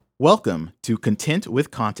Welcome to Content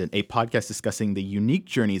with Content, a podcast discussing the unique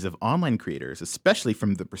journeys of online creators, especially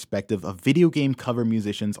from the perspective of video game cover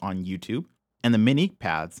musicians on YouTube, and the many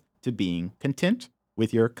paths to being content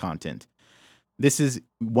with your content. This is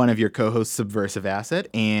one of your co-hosts, subversiveAsset,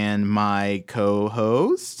 and my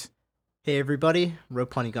co-host. Hey everybody, Ro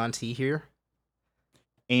Panuganti here.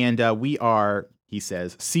 And we are, he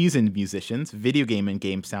says, seasoned musicians, video game and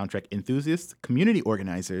game soundtrack enthusiasts, community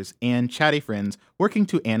organizers, and chatty friends working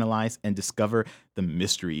to analyze and discover the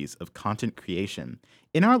mysteries of content creation.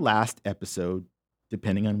 In our last episode,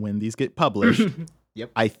 depending on when these get published,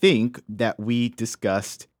 I think that we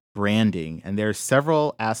discussed branding, and there are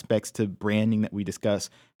several aspects to branding that we discuss.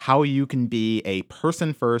 How you can be a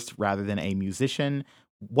person first rather than a musician,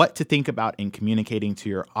 what to think about in communicating to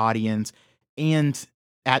your audience, and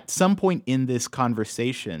at some point in this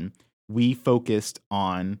conversation, we focused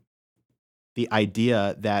on the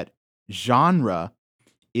idea that genre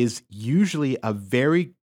is usually a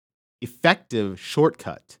very effective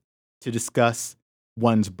shortcut to discuss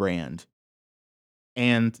one's brand.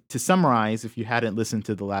 And to summarize, if you hadn't listened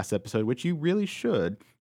to the last episode, which you really should,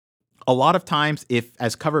 a lot of times,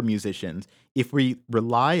 as cover musicians, if we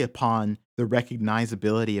rely upon the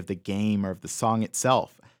recognizability of the game or of the song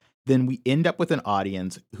itself, then we end up with an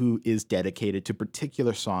audience who is dedicated to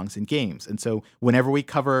particular songs and games. And so whenever we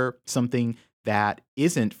cover something that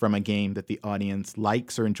isn't from a game that the audience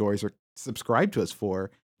likes or enjoys or subscribe to us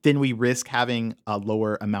for, then we risk having a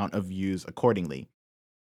lower amount of views accordingly.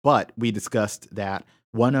 But we discussed that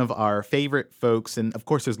one of our favorite folks, and of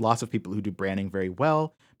course there's lots of people who do branding very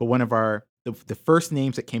well, but one of the first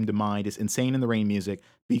names that came to mind is Insane in the Rain Music,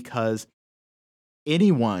 because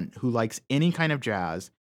anyone who likes any kind of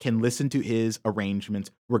jazz can listen to his arrangements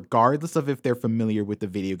regardless of if they're familiar with the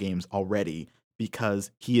video games already, because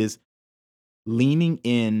he is leaning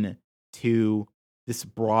in to this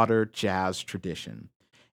broader jazz tradition.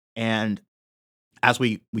 And as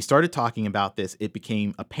we started talking about this, it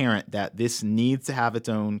became apparent that this needs to have its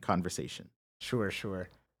own conversation. Sure.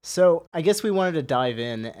 So I guess we wanted to dive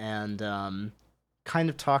in and kind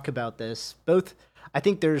of talk about this. Both, I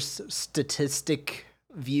think there's statistic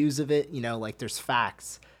views of it, like there's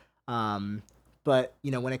facts. But,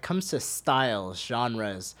 when it comes to styles,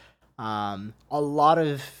 genres, a lot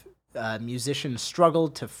of musicians struggle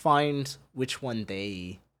to find which one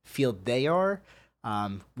they feel they are.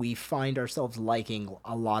 We find ourselves liking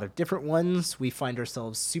a lot of different ones. We find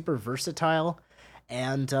ourselves super versatile.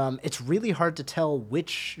 And it's really hard to tell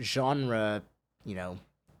which genre,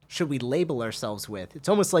 should we label ourselves with. It's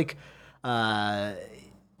almost like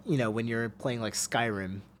when you're playing like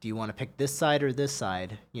Skyrim, do you want to pick this side or this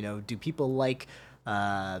side? Do people like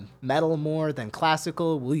metal more than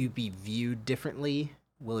classical? Will you be viewed differently?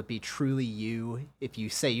 Will it be truly you if you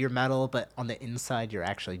say you're metal, but on the inside you're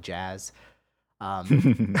actually jazz?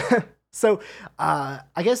 So I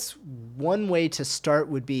guess one way to start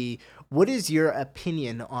would be, what is your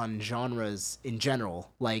opinion on genres in general?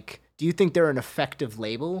 Like, do you think they're an effective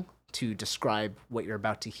label to describe what you're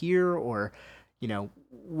about to hear, or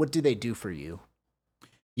what do they do for you?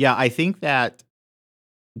 Yeah, I think that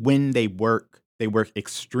when they work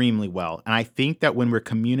extremely well. And I think that when we're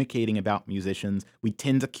communicating about musicians, we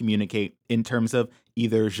tend to communicate in terms of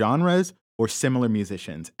either genres or similar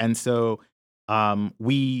musicians. And so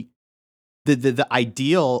the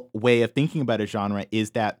ideal way of thinking about a genre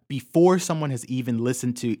is that before someone has even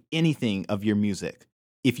listened to anything of your music,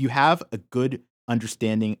 if you have a good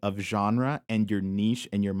understanding of genre and your niche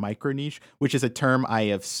and your micro niche, which is a term I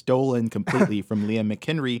have stolen completely from Liam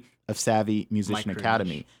McHenry of Savvy Musician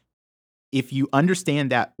Academy. If you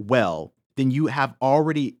understand that well, then you have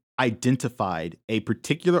already identified a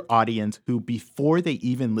particular audience who, before they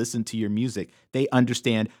even listen to your music, they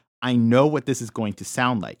understand, I know what this is going to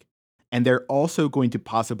sound like. And they're also going to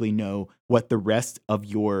possibly know what the rest of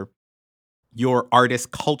your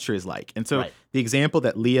artist culture is like. And so The example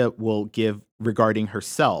that Leah will give regarding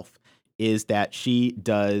herself is that she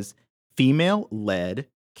does female-led,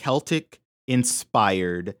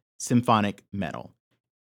 Celtic-inspired symphonic metal.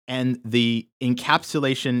 And the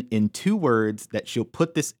encapsulation in 2 words that she'll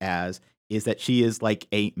put this as is that she is like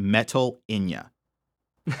a metal Enya.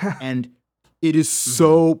 And it is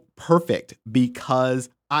so perfect because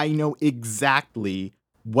I know exactly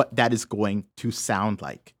what that is going to sound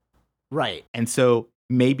like. Right. And so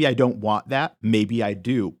maybe I don't want that, maybe I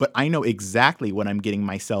do, but I know exactly what I'm getting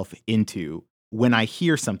myself into when I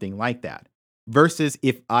hear something like that. Versus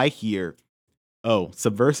if I hear,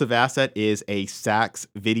 subversiveAsset is a sax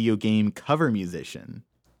video game cover musician.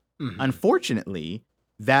 Unfortunately,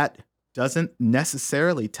 that doesn't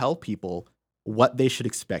necessarily tell people what they should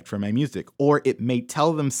expect from my music, or it may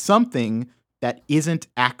tell them something that isn't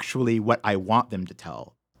actually what I want them to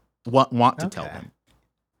tell Okay. them.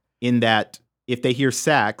 In that, if they hear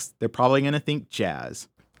sax, they're probably going to think jazz.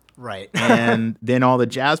 Right. And then all the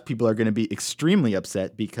jazz people are going to be extremely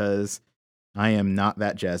upset because I am not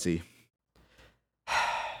that jazzy.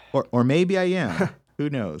 Or maybe I am.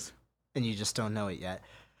 Who knows? And you just don't know it yet.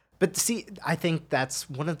 But see, I think that's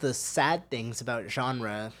one of the sad things about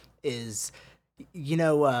genre is,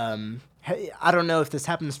 I don't know if this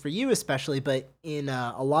happens for you especially, but in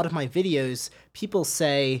a lot of my videos, people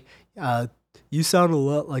say, you sound a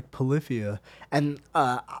lot like Polyphia. And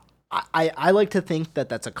I like to think that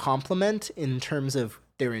that's a compliment in terms of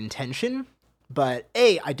their intention. But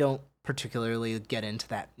I don't particularly get into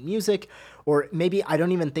that music, or maybe I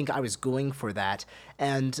don't even think I was going for that.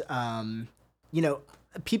 And,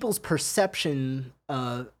 people's perception,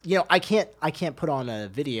 I can't put on a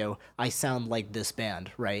video, I sound like this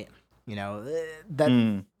band, right?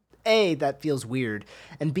 That feels weird.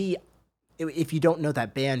 And B, if you don't know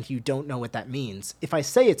that band, you don't know what that means. If I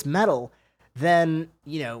say it's metal, then,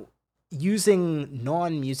 using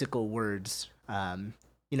non-musical words,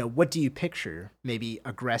 what do you picture? Maybe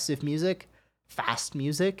aggressive music, fast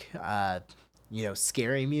music,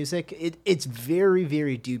 scary music. It's very,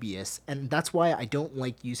 very dubious. And that's why I don't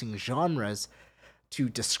like using genres to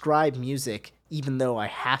describe music, even though I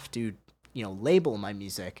have to, label my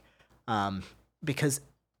music. Because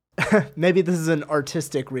maybe this is an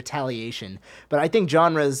artistic retaliation, but I think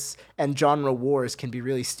genres and genre wars can be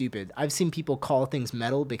really stupid. I've seen people call things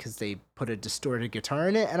metal because they put a distorted guitar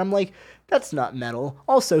in it, and I'm like, that's not metal.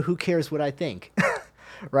 Also, who cares what I think?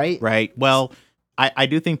 Right? Right. Well, I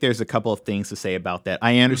do think there's a couple of things to say about that.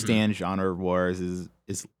 I understand genre wars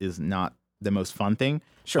is not the most fun thing.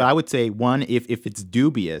 Sure. But I would say, one, if it's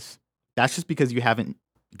dubious, that's just because you haven't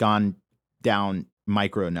gone down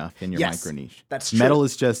micro enough in your micro niche. That's true. Metal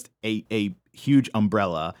is just a huge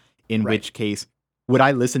umbrella, in which case, would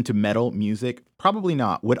I listen to metal music? Probably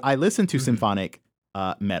not. Would I listen to symphonic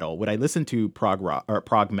metal? Would I listen to prog rock or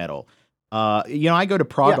prog metal? I go to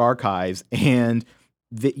Prog Archives, and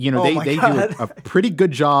they do a pretty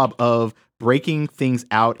good job of breaking things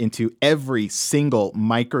out into every single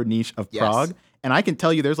micro niche of prog. And I can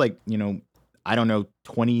tell you there's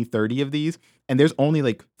 20, 30 of these. And there's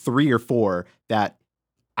only 3 or 4 that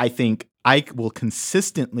I think I will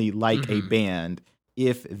consistently like a band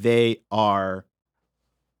if they are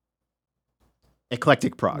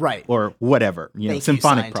eclectic prog, right, or whatever,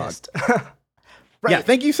 symphonic prog. Right. Yeah,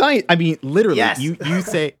 thank you, science. I mean, literally, you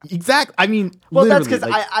say exact. I mean, well, that's because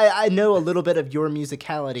I know a little bit of your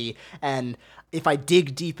musicality, and if I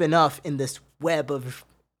dig deep enough in this web of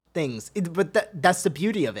things, that's the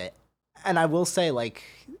beauty of it. And I will say,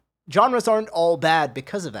 genres aren't all bad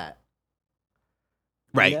because of that.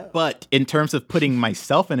 Right. But in terms of putting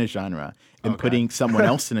myself in a genre and putting someone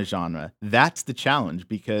else in a genre, that's the challenge,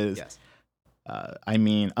 because,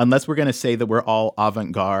 unless we're going to say that we're all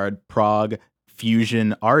avant-garde, prog,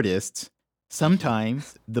 fusion artists,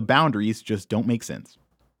 sometimes the boundaries just don't make sense.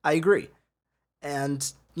 I agree.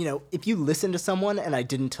 And, if you listen to someone and I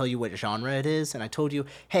didn't tell you what genre it is, and I told you,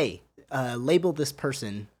 hey, label this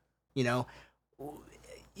person,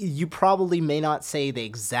 you probably may not say the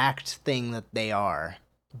exact thing that they are,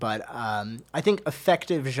 but I think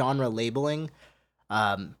effective genre labeling,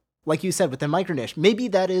 like you said with the micro niche, maybe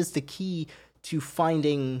that is the key to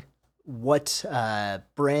finding what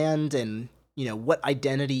brand and what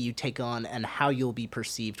identity you take on and how you'll be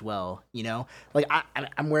perceived well.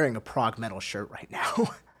 I'm wearing a prog metal shirt right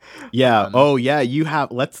now. Yeah. You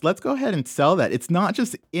have. Let's go ahead and sell that. It's not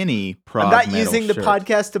just any prog. I'm not metal using the shirt.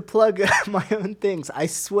 podcast to plug my own things. I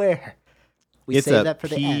swear. It's save that for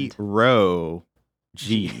the end. Ro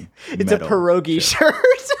G. It's a pierogi shirt.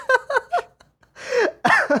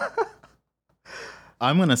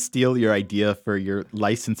 I'm gonna steal your idea for your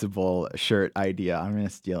licensable shirt idea. I'm gonna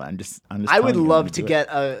steal it. I'm just. I would love to get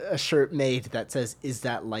a shirt made that says, "Is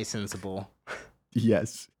that licensable?"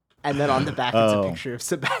 Yes. And then on the back, it's a picture of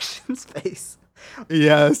Sebastian's face.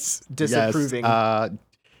 Yes. Disapproving.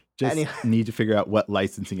 Just need to figure out what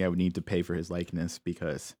licensing I would need to pay for his likeness,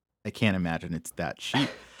 because I can't imagine it's that cheap.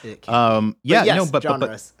 Genres.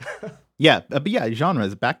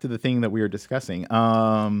 Genres. Back to the thing that we were discussing.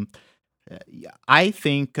 I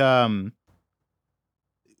think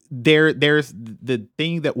there's the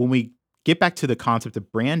thing that when we get back to the concept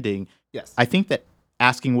of branding, I think that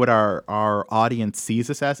asking what our audience sees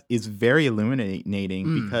us as is very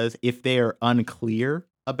illuminating, because if they are unclear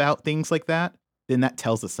about things like that, then that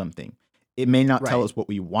tells us something. It may not tell Right. us what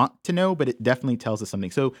we want to know, but it definitely tells us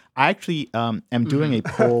something. So I actually am doing a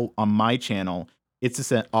Mhm. poll on my channel. It's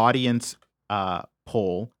just an audience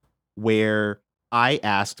poll where I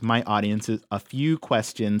asked my audiences a few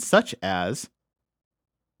questions, such as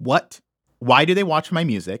why do they watch my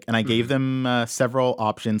music? And I gave Mhm. them several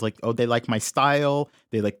options, like, oh, they like my style,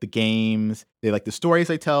 they like the games, they like the stories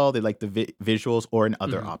I tell, they like the visuals, or an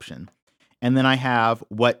other Mhm. option. And then I have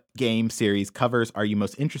what game series covers are you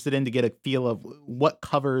most interested in, to get a feel of what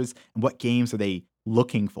covers and what games are they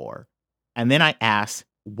looking for. And then I ask,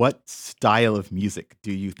 what style of music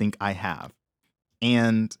do you think I have?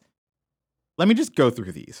 And let me just go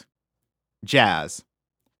through these. Jazz,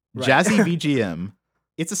 Right. jazzy VGM.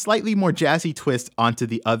 It's a slightly more jazzy twist onto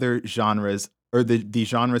the other genres, or the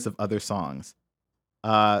genres of other songs.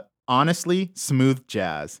 Honestly, smooth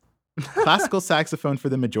jazz. Classical saxophone for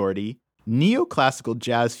the majority. Neoclassical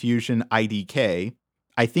jazz fusion IDK.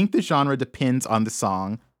 I think the genre depends on the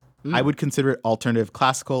song. I Mm. would consider it alternative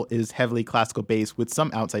classical. It is heavily classical based with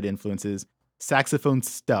some outside influences. Saxophone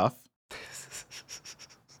stuff.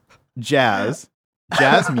 Jazz.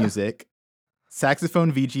 Jazz music.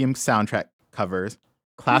 Saxophone VGM soundtrack covers,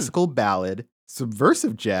 Hmm. classical ballad,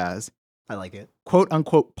 subversive jazz, I like it. quote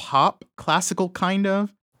unquote pop, classical kind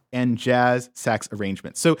of, and jazz sax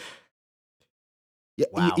arrangements. So,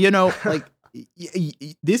 Wow. you know, like,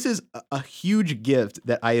 this is a huge gift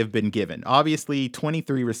that I have been given. Obviously,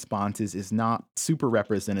 23 responses is not super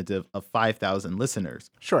representative of 5,000 listeners,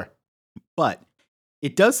 Sure. but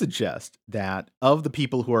it does suggest that of the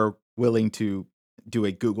people who are willing to do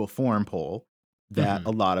a Google form poll, that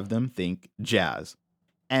a Mhm. lot of them think jazz.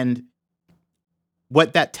 And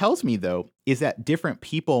what that tells me, though, is that different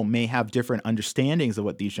people may have different understandings of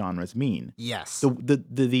what these genres mean. Yes.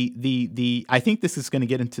 The I think this is going to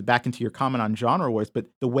get into back into your comment on genre wars, but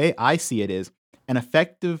the way I see it is an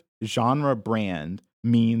effective genre brand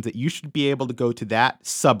means that you should be able to go to that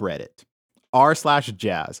subreddit,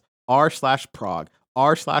 r/jazz, r/prog,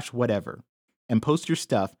 r/whatever, and post your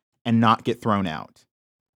stuff and not get thrown out.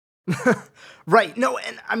 Right. No,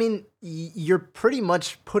 and I mean, you're pretty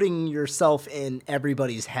much putting yourself in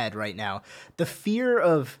everybody's head right now. The fear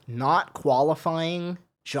of not qualifying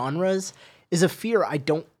genres is a fear I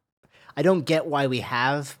don't get why we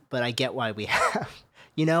have, but I get why we have.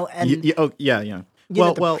 And Oh, yeah, yeah. the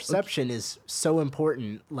Okay. perception is so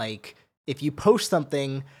important. Like, if you post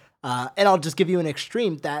something, and I'll just give you an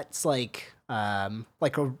extreme that's like a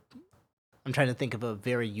I'm trying to think of a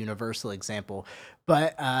very universal example,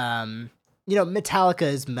 but Metallica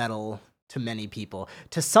is metal to many people.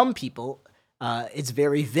 To some people, it's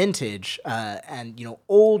very vintage and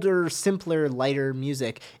older, simpler, lighter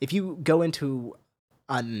music. If you go into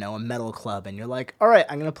I don't know, a metal club and you're like, all right,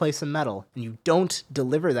 I'm going to play some metal, and you don't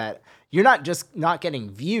deliver that, you're not just not getting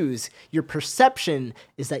views. Your perception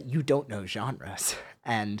is that you don't know genres.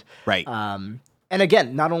 And, Right. and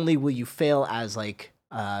again, not only will you fail as like,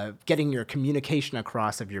 getting your communication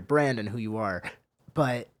across of your brand and who you are,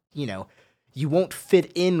 but, you won't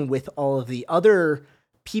fit in with all of the other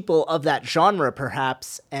people of that genre,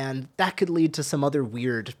 perhaps, and that could lead to some other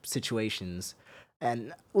weird situations.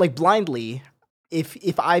 And like blindly,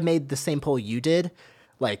 if I made the same poll you did,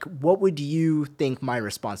 like what would you think my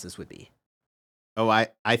responses would be? Oh,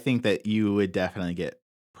 I think that you would definitely get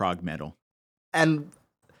prog metal. And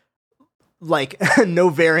like no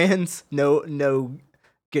variants, no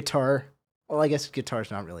guitar. Well, I guess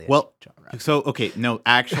guitar's not really a Well, genre. so okay, no,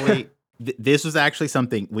 actually, this was actually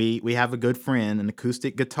something we have a good friend, an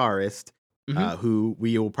acoustic guitarist, Hmm. who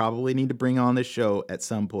we will probably need to bring on the show at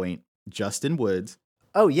some point, Justin Woods,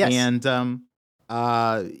 Oh yes. and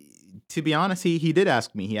uh, to be honest, he did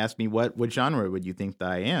ask me. He asked me what genre would you think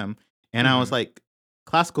that I am, and I was Hmm. like,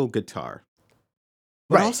 classical guitar,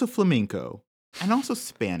 but Right. also flamenco, and also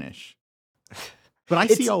Spanish. But I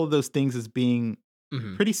see It's all of those things as being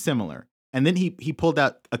mhm. pretty similar. And then he pulled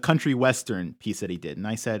out a country western piece that he did, and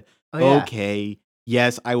I said, Oh yeah. "Okay,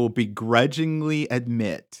 yes, I will begrudgingly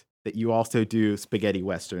admit that you also do spaghetti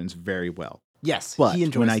westerns very well. Yes, he But when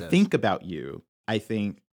enjoys I those. think about you, I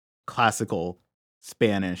think classical,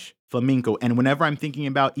 Spanish, flamenco, and whenever I'm thinking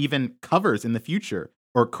about even covers in the future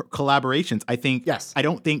or collaborations, Yes. I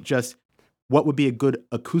don't think just what would be a good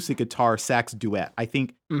acoustic guitar sax duet. I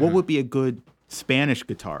think what Hmm. would be a good Spanish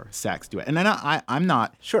guitar sax duet. And I'm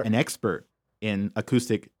not Sure. an expert in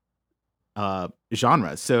acoustic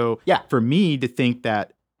genres, so Yeah. for me to think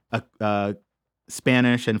that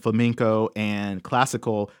Spanish and flamenco and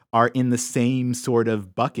classical are in the same sort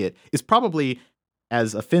of bucket is probably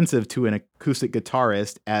as offensive to an acoustic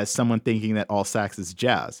guitarist as someone thinking that all sax is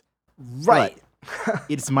jazz. Right. But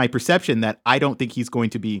it's my perception that I don't think he's going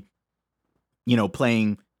to be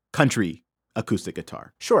playing country acoustic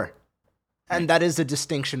guitar. Sure. And that is a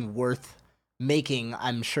distinction worth making,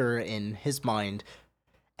 I'm sure, in his mind.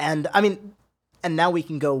 And I mean, and now we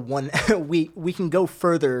can go we can go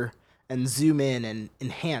further and zoom in and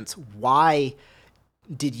enhance. Why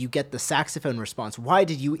did you get the saxophone response? Why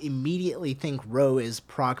did you immediately think Ro is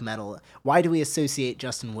prog metal? Why do we associate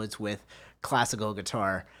Justin Woods with classical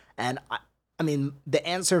guitar? And I mean, the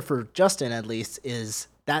answer for Justin, at least, is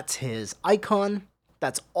that's his icon.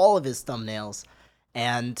 That's all of his thumbnails.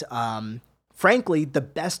 And frankly, the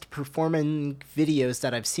best performing videos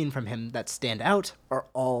that I've seen from him that stand out are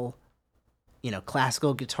all,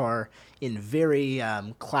 classical guitar in very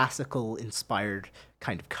classical inspired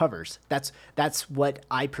kind of covers. That's what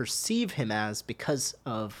I perceive him as because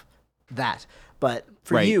of that. But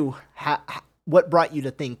for you, what brought you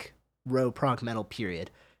to think Ro prog metal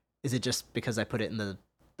period? Is it just because I put it in the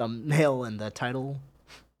thumbnail and the title?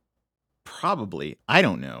 Probably. I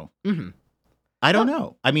don't know. Mm-hmm. I don't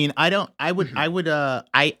know. I mean, I don't. I would. Mm-hmm.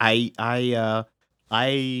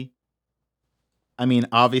 I mean,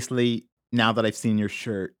 obviously, now that I've seen your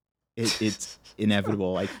shirt, it's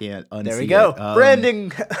inevitable. I can't unsee it. There we go.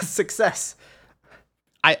 Branding success.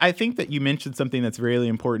 I think that you mentioned something that's really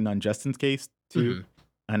important on Justin's case too.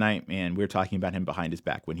 Mm-hmm. And we're talking about him behind his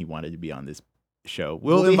back when he wanted to be on this show.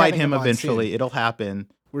 We'll invite him eventually. Soon. It'll happen.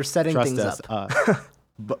 We're setting Trust things us. up.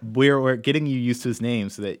 But we're getting you used to his name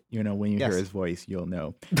so that when you hear his voice, you'll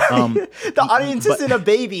know. The audience isn't a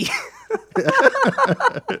baby.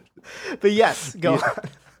 But yes, go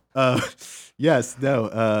on. Yes,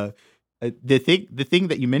 no. The thing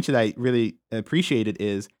that you mentioned I really appreciated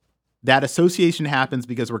is that association happens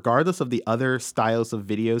because regardless of the other styles of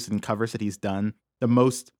videos and covers that he's done, the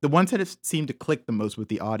ones that have seemed to click the most with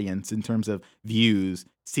the audience in terms of views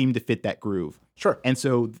seem to fit that groove. Sure. And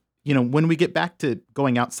so, when we get back to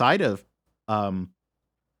going outside of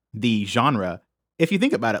the genre, if you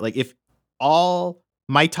think about it, like if all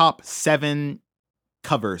my top 7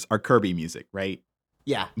 covers are Kirby music, right?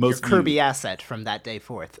 Yeah, most Kirby asset from that day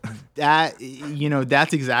forth.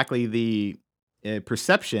 That's exactly the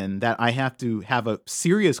perception that I have to have a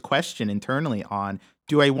serious question internally on,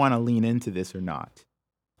 do I want to lean into this or not?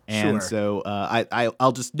 And so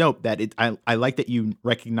I'll just note that I like that you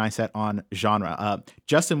recognize that on genre.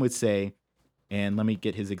 Justin would say, and let me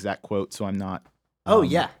get his exact quote so I'm not.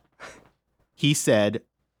 He said,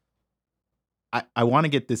 I want to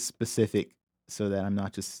get this specific so that I'm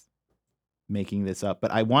not just making this up,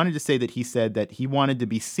 but I wanted to say that he said that he wanted to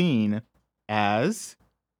be seen as,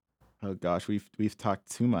 oh gosh, we've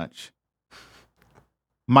talked too much.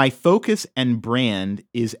 My focus and brand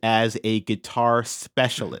is as a guitar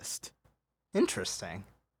specialist. Interesting.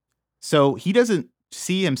 So he doesn't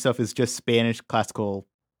see himself as just Spanish classical,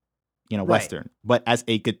 Western, but as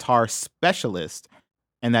a guitar specialist,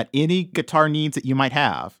 and that any guitar needs that you might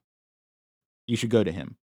have, you should go to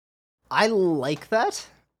him. I like that,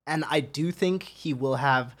 and I do think he will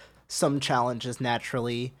have some challenges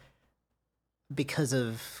naturally because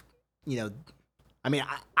of, I mean,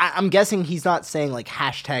 I'm guessing he's not saying like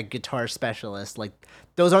 #guitar specialist. Like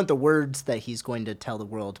those aren't the words that he's going to tell the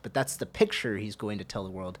world, but that's the picture he's going to tell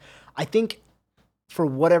the world. I think for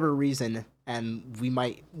whatever reason, and we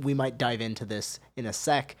might dive into this in a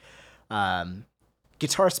sec,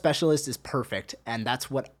 guitar specialist is perfect. And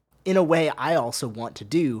that's what, in a way, I also want to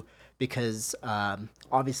do because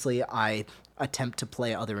obviously I attempt to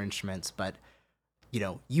play other instruments, but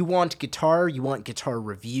you want guitar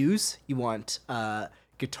reviews, you want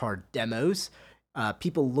guitar demos,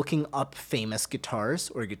 people looking up famous guitars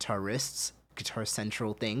or guitarists, Guitar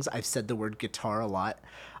Central things. I've said the word guitar a lot.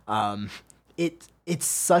 It's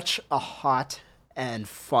such a hot and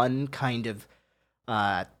fun kind of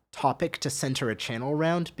topic to center a channel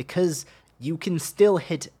around because you can still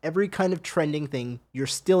hit every kind of trending thing. You're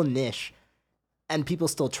still niche. And people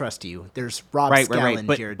still trust you. There's Rob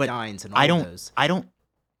Scallon, Jared Dines, and all those. I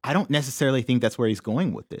don't necessarily think that's where he's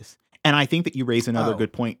going with this. And I think that you raise another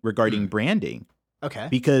good point regarding branding. Okay.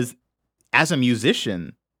 Because as a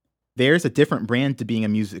musician, there's a different brand to being a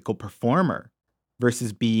musical performer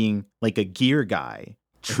versus being like a gear guy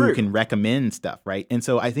who can recommend stuff, right? And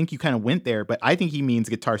so I think you kind of went there, but I think he means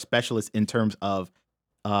guitar specialist in terms of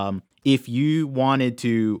if you wanted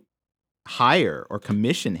to hire or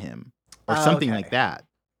commission him, or something like that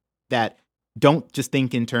don't just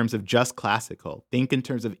think in terms of just classical. Think in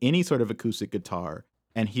terms of any sort of acoustic guitar,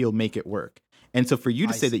 and he'll make it work. And so for you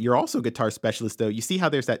to say that you're also a guitar specialist, though, you see how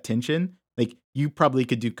there's that tension? Like, you probably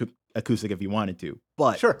could do acoustic if you wanted to.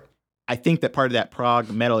 But I think that part of that prog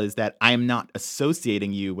metal is that I'm not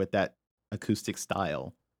associating you with that acoustic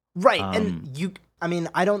style. Right, and I mean,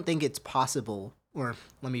 I don't think it's possible, or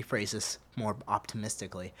let me phrase this more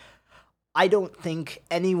optimistically. I don't think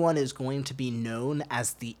anyone is going to be known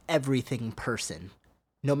as the everything person,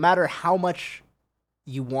 no matter how much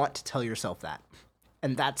you want to tell yourself that.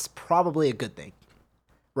 And that's probably a good thing,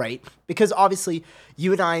 right? Because obviously,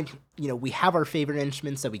 you and I, we have our favorite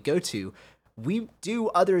instruments that we go to. We do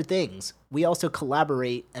other things. We also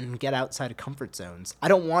collaborate and get outside of comfort zones. I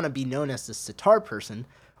don't want to be known as the sitar person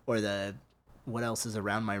or the what else is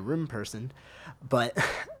around my room person, but,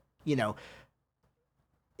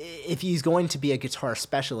 if he's going to be a guitar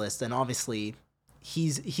specialist, then obviously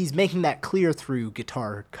he's making that clear through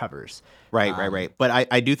guitar covers. Right. But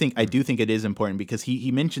I do think it is important because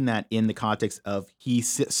he mentioned that in the context of he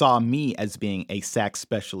saw me as being a sax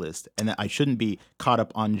specialist and that I shouldn't be caught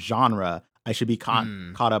up on genre. I should be caught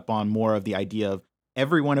up on more of the idea of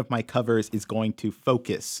every one of my covers is going to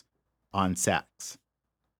focus on sax.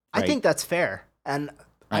 Right? I think that's fair, and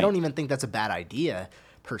I don't even think that's a bad idea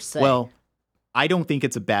per se. Well, I don't think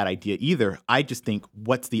it's a bad idea either. I just think,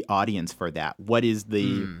 what's the audience for that? What is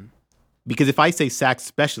the... Because if I say sax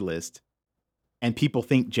specialist and people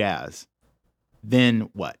think jazz, then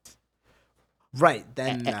what? Right.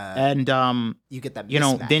 Then you get that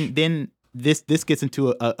mismatch. Then this gets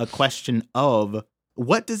into a question of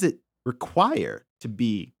what does it require to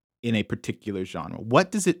be in a particular genre?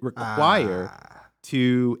 What does it require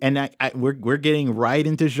to... And we're getting right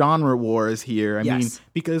into genre wars here. I mean,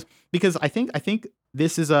 because I think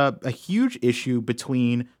this is a huge issue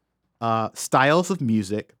between styles of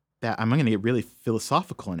music that I'm going to get really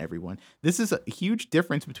philosophical on everyone. This is a huge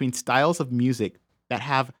difference between styles of music that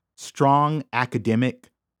have strong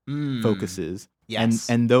academic focuses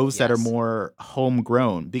and those that are more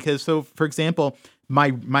homegrown. Because for example,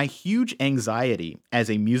 my huge anxiety as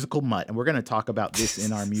a musical mutt, and we're going to talk about this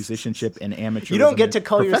in our musicianship and amateur. You don't get to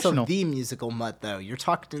call yourself the musical mutt, though. You're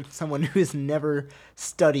talking to someone who has never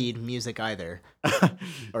studied music either.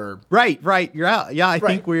 Or right. You're out. Yeah, I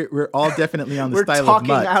think we're all definitely on the style of mutt.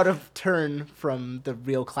 We're talking out of turn from the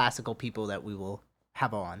real classical people that we will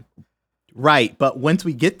have on. Right, but once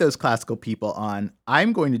we get those classical people on,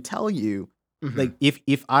 I'm going to tell you, like,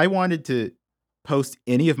 if I wanted to post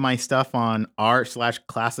any of my stuff on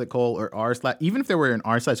r/classical or even if there were an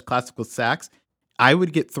r/classical sax, I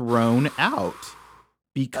would get thrown out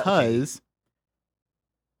because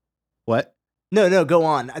what? No, go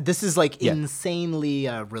on. This is like insanely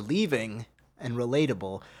relieving and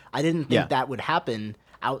relatable. I didn't think that would happen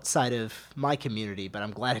outside of my community, but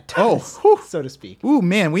I'm glad it does, so to speak. Ooh,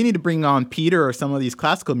 man, we need to bring on Peter or some of these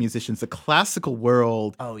classical musicians. The classical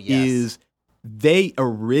world they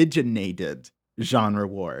originated genre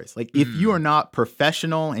wars. Like, if you are not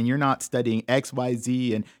professional and you're not studying X, Y,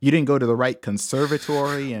 Z, and you didn't go to the right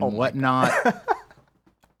conservatory and whatnot,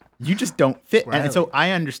 you just don't fit. Right. And so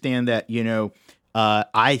I understand that,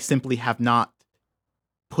 I simply have not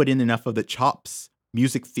put in enough of the chops,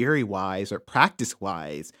 music theory wise or practice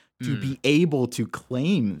wise, to be able to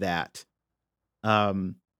claim that.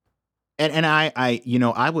 And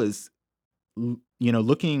I was,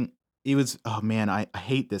 looking. It was, oh man, I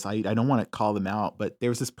hate this. I don't want to call them out, but there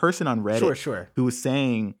was this person on Reddit who was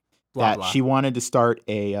saying that she wanted to start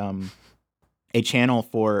a channel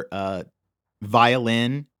for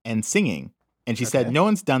violin and singing. And she said, no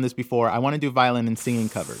one's done this before. I want to do violin and singing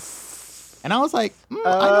covers. And I was like, I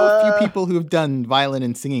know a few people who have done violin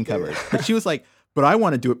and singing covers. But she was like, but I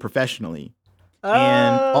want to do it professionally.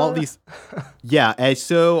 And all these, and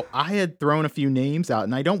so I had thrown a few names out,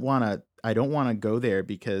 and I don't want to go there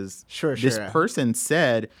because this person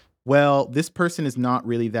said, well, this person is not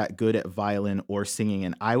really that good at violin or singing,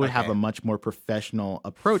 and I would have a much more professional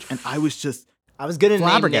approach. And I was good at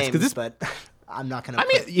name names, but I'm not going to. I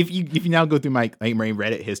mean, if you now go through my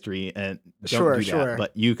Reddit history and don't do that,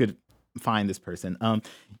 but you could find this person. And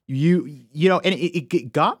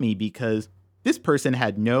it got me because this person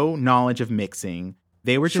had no knowledge of mixing.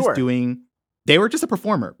 They were just they were just a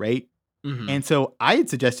performer, right? Mm-hmm. And so I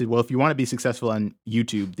had suggested, well, if you want to be successful on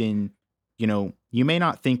YouTube, then, you may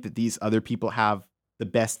not think that these other people have the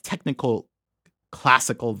best technical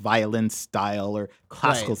classical violin style or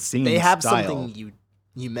classical singing style. They have something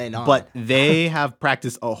you may not. But they have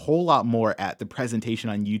practiced a whole lot more at the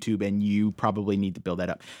presentation on YouTube, and you probably need to build that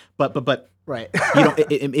up. But right.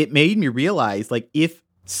 It made me realize, like, if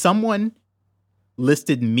someone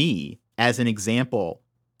listed me as an example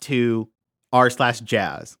to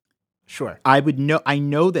r/jazz, I would know. I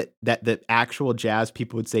know that the actual jazz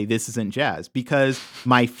people would say this isn't jazz because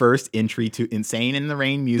my first entry to Insane in the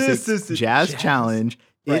Rain Music jazz challenge,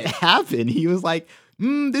 it happened. He was like,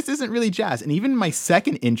 this isn't really jazz. And even my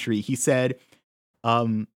second entry, he said,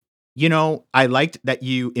 I liked that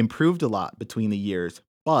you improved a lot between the years,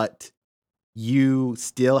 but you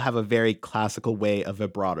still have a very classical way of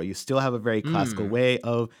vibrato. You still have a very classical Mm. way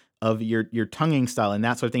of your tonguing style and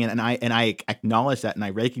that sort of thing. And I acknowledge that and I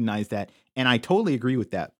recognize that and I totally agree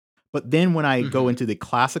with that. But then when I go Hmm. into the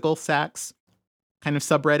classical sax kind of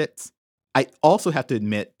subreddits, I also have to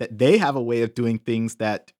admit that they have a way of doing things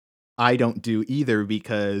that I don't do either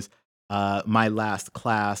because my last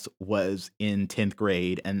class was in 10th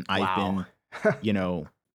grade and I've Wow. been, you know,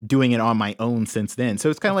 doing it on my own since then. So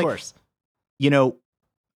it's kind of Of like, course. you know,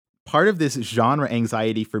 part of this genre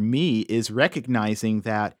anxiety for me is recognizing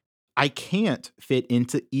that I can't fit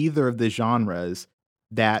into either of the genres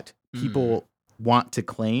that Mm. people want to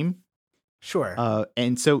claim. Sure.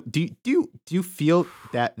 And so do you feel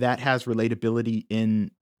that that has relatability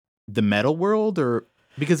in the metal world or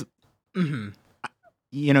because Hmm.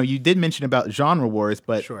 you did mention about genre wars,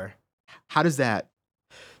 but Sure. how does that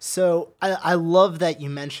So I love that you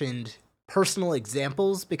mentioned personal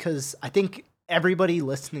examples because I think everybody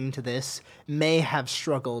listening to this may have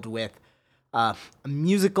struggled with a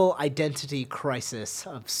musical identity crisis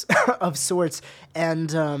of sorts.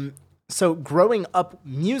 And so growing up,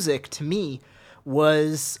 music to me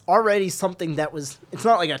was already something that was, it's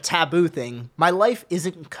not like a taboo thing. My life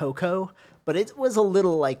isn't Coco, but it was a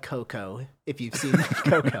little like Coco, if you've seen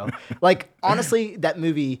Coco. Like, honestly, that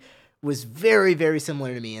movie was very, very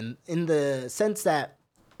similar to me in the sense that,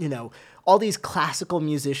 all these classical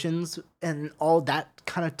musicians and all that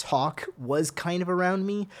kind of talk was kind of around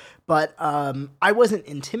me, but I wasn't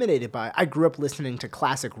intimidated by it. I grew up listening to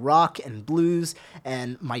classic rock and blues,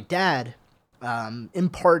 and my dad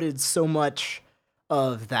imparted so much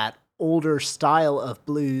of that older style of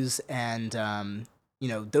blues and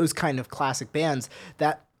those kind of classic bands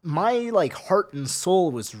that my like heart and soul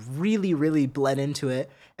was really really bled into it.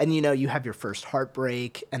 And you have your first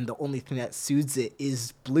heartbreak and the only thing that soothes it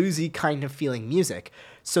is bluesy kind of feeling music.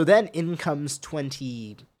 So then in comes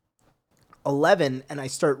 2011 and I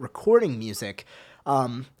start recording music.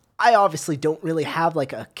 I obviously don't really have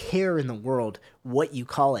like a care in the world what you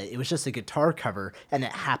call it. It was just a guitar cover and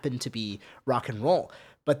it happened to be rock and roll.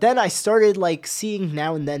 But then I started like seeing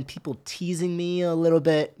now and then people teasing me a little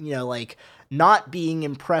bit, like not being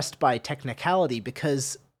impressed by technicality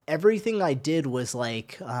because everything I did was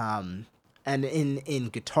like and in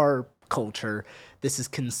guitar culture this is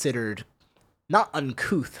considered not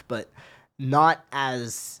uncouth, but not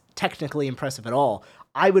as technically impressive at all.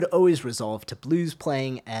 I would always resolve to blues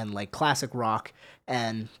playing and like classic rock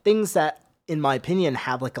and things that, in my opinion,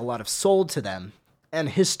 have like a lot of soul to them. And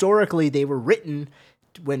historically, they were written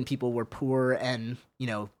when people were poor and,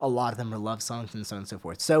 a lot of them were love songs and so on and so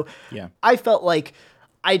forth. So yeah. I felt like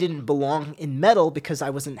I didn't belong in metal because I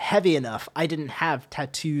wasn't heavy enough. I didn't have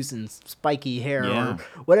tattoos and spiky hair or Yeah.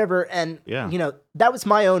 whatever. And, Yeah. that was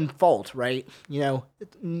my own fault, right?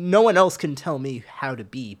 No one else can tell me how to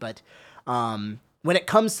be. But when it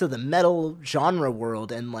comes to the metal genre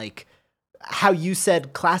world and like how you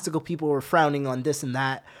said classical people were frowning on this and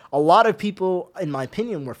that, a lot of people, in my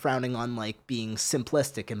opinion, were frowning on like being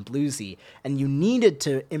simplistic and bluesy, and you needed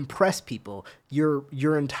to impress people.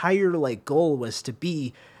 Your entire like goal was to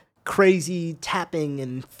be crazy tapping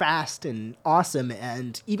and fast and awesome.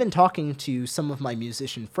 And even talking to some of my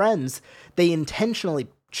musician friends, they intentionally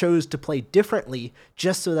chose to play differently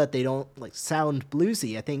just so that they don't like sound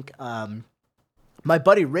bluesy. I think my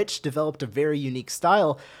buddy Rich developed a very unique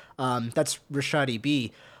style. That's Rashadi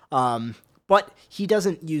B. But he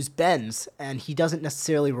doesn't use bends, and he doesn't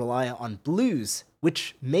necessarily rely on blues,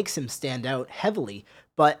 which makes him stand out heavily.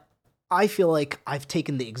 But I feel like I've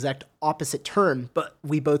taken the exact opposite turn, but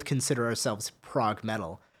we both consider ourselves prog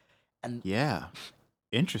metal. And Yeah.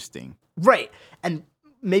 Interesting. right. And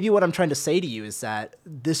maybe what I'm trying to say to you is that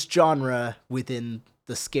this genre within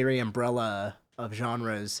the scary umbrella of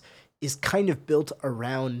genres is kind of built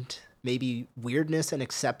around maybe weirdness and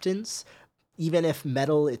acceptance, even if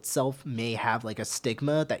metal itself may have like a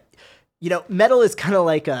stigma that, metal is kind of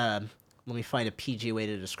like a, let me find a PG way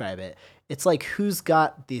to describe it. It's like who's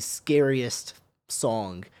got the scariest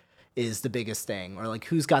song is the biggest thing, or like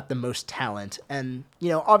who's got the most talent. And,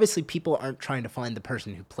 obviously people aren't trying to find the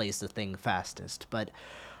person who plays the thing fastest, but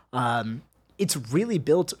it's really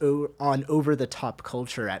built on over the top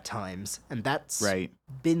culture at times, and that's Right.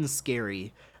 been scary.